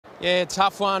Yeah,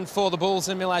 tough one for the Bulls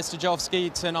and Mile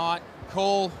Stojovski tonight.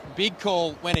 Big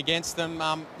call went against them.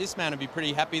 This man would be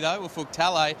pretty happy though. Ufuk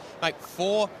Talay, mate,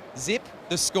 4-zip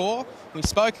the score. We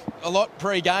spoke a lot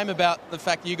pre-game about the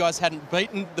fact you guys hadn't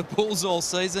beaten the Bulls all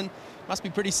season. Must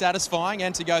be pretty satisfying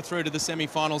and to go through to the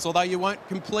semi-finals, although you weren't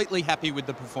completely happy with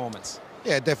the performance.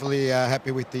 Yeah, definitely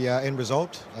happy with the end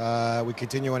result. We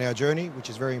continue on our journey, which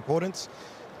is very important.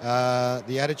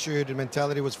 The attitude and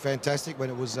mentality was fantastic when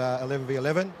it was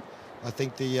 11v11. I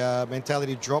think the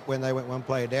mentality dropped when they went one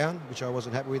player down, which I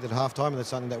wasn't happy with at halftime, and that's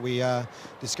something that we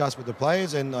discussed with the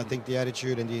players. And I think the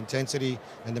attitude and the intensity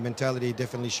and the mentality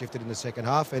definitely shifted in the second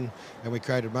half, and we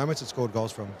created moments and scored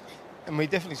goals from. And we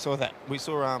definitely saw that. We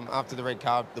saw after the red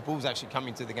card, the Bulls actually come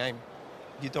into the game.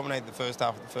 You dominated the first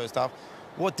half of the first half.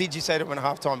 What did you say to them at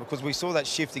halftime? Because we saw that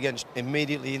shift again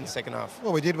immediately in the second half.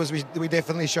 What we did was we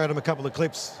definitely showed them a couple of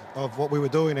clips of what we were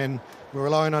doing, and we're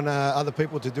relying on other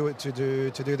people to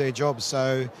do their jobs.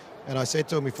 So, and I said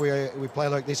to them, if we play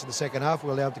like this in the second half,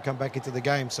 we're allowed to come back into the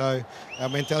game. So our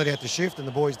mentality had to shift, and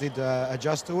the boys did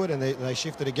adjust to it, and they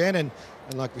shifted again. And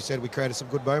like we said, we created some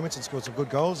good moments and scored some good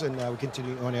goals, and we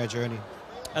continue on our journey.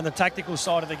 And the tactical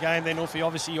side of the game then, Ufi,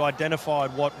 obviously you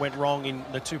identified what went wrong in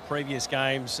the two previous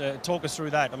games. Talk us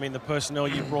through that. I mean, the personnel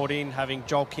you brought in, having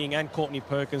Joel King and Courtney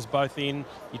Perkins both in,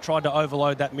 you tried to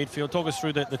overload that midfield. Talk us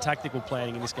through the tactical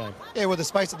planning in this game. Yeah, well, the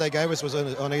space that they gave us was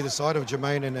on either side of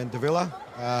Jermaine and Davila.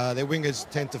 Their wingers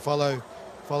tend to follow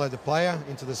the player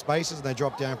into the spaces, and they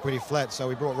drop down pretty flat. So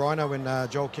we brought Rhino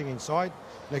and Joel King inside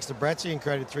next to Bratsy and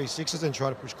created 3 6s and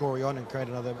tried to push Corey on and create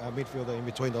another midfielder in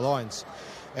between the lines.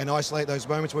 And isolate those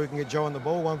moments where we can get Joe on the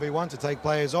ball 1v1 to take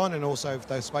players on, and also if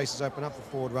those spaces open up for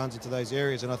forward runs into those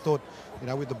areas. And I thought,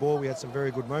 with the ball we had some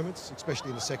very good moments, especially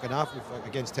in the second half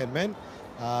against 10 men,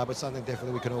 but something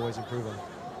definitely we can always improve on.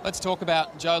 Let's talk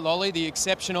about Joe Lolley, the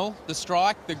exceptional, the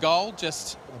strike, the goal,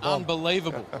 just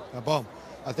unbelievable. A bomb.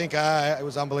 I think it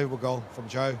was an unbelievable goal from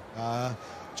Joe.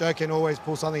 Joe can always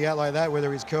pull something out like that,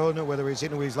 whether he's curling it, whether he's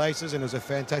hitting with his laces, and it was a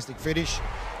fantastic finish.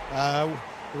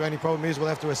 The only problem is we'll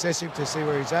have to assess him to see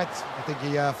where he's at. I think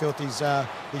he felt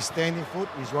his standing foot,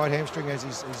 his right hamstring as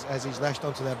he's lashed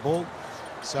onto that ball.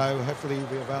 So hopefully he'll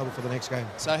be available for the next game.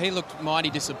 So he looked mighty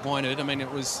disappointed. I mean, it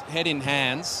was head in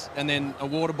hands, and then a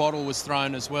water bottle was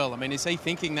thrown as well. I mean, is he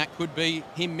thinking that could be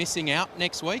him missing out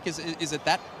next week? Is it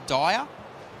that dire?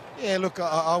 Yeah, look,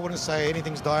 I wouldn't say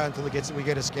anything's dire until we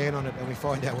get a scan on it and we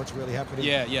find out what's really happening.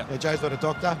 Yeah. Joe's not a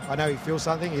doctor. I know he feels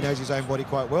something. He knows his own body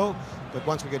quite well. But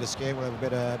once we get a scan, we'll have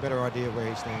a better idea of where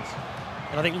he stands.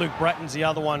 And I think Luke Bratton's the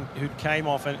other one who came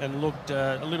off and looked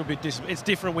a little bit It's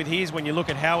different with his when you look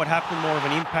at how it happened, more of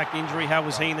an impact injury. How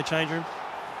was he in the change room?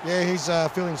 Yeah, he's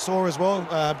feeling sore as well.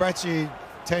 Bratsy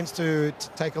tends to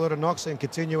take a lot of knocks and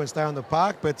continue and stay on the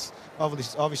park, but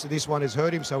obviously this one has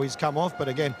hurt him, so he's come off. But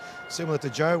again, similar to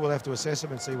Joe, we'll have to assess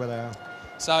him and see where they are.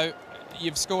 So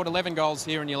you've scored 11 goals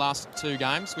here in your last 2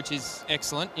 games, which is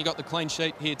excellent. You got the clean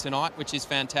sheet here tonight, which is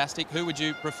fantastic. Who would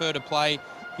you prefer to play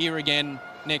here again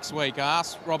next week? I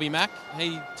asked Robbie Mack.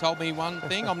 He told me one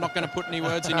thing. I'm not going to put any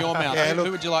words in your mouth. Yeah, look,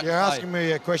 who would you like to play? You're asking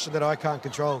me a question that I can't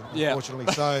control, unfortunately.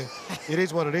 Yeah. So it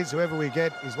is what it is. Whoever we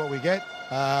get is what we get.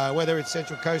 Whether it's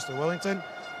Central Coast or Wellington,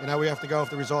 we have to go off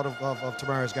the result of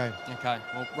tomorrow's game. Okay.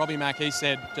 Well, Robbie Mack, he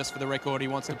said, just for the record, he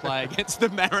wants to play against the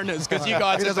Mariners because you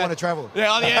guys. He doesn't want to travel.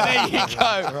 Yeah, there you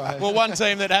go. Right. Well, one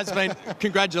team that has been.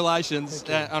 Congratulations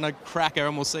on a cracker,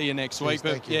 and we'll see you next week.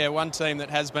 But yeah, one team that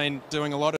has been doing a lot of.